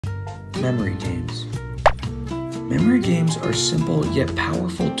Memory games. Memory games are simple yet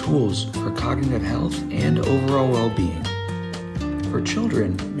powerful tools for cognitive health and overall well-being. For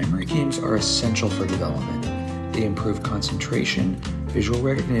children, memory games are essential for development. They improve concentration, visual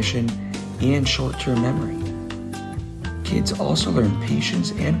recognition, and short-term memory. Kids also learn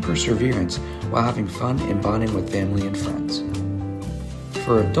patience and perseverance while having fun and bonding with family and friends.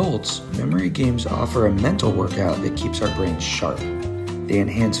 For adults, memory games offer a mental workout that keeps our brains sharp. They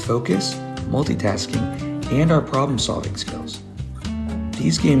enhance focus, multitasking, and our problem-solving skills.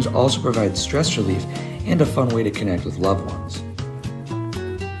 These games also provide stress relief and a fun way to connect with loved ones.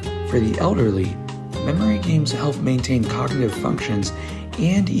 For the elderly, memory games help maintain cognitive functions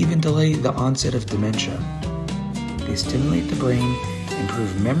and even delay the onset of dementia. They stimulate the brain,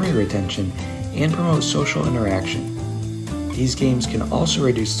 improve memory retention, and promote social interaction. These games can also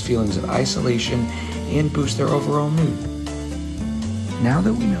reduce feelings of isolation and boost their overall mood. Now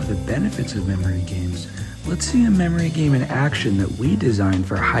that we know the benefits of memory games, let's see a memory game in action that we designed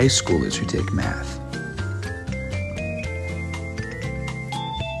for high schoolers who take math.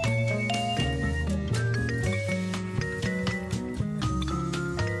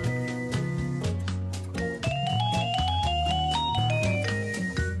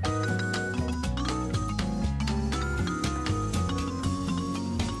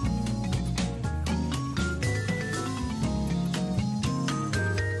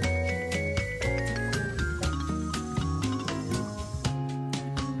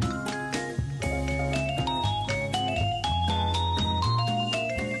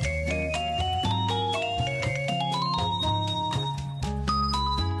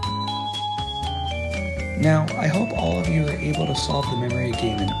 Now, I hope all of you are able to solve the memory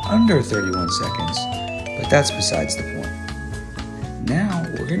game in under 31 seconds, but that's besides the point. Now,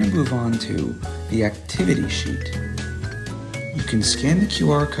 we're going to move on to the activity sheet. You can scan the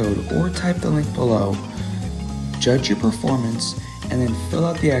QR code or type the link below, judge your performance, and then fill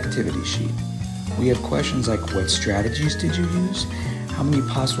out the activity sheet. We have questions like what strategies did you use? How many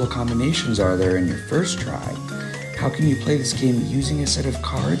possible combinations are there in your first try? How can you play this game using a set of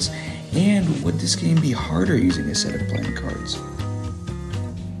cards? And would this game be harder using a set of playing cards?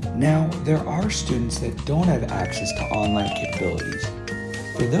 Now, there are students that don't have access to online capabilities.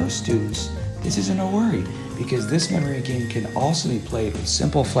 For those students, this isn't a worry because this memory game can also be played with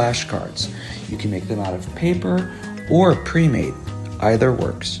simple flashcards. You can make them out of paper or pre-made. Either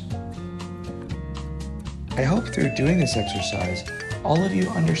works. I hope through doing this exercise, all of you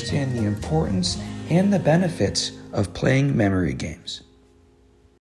understand the importance and the benefits of playing memory games.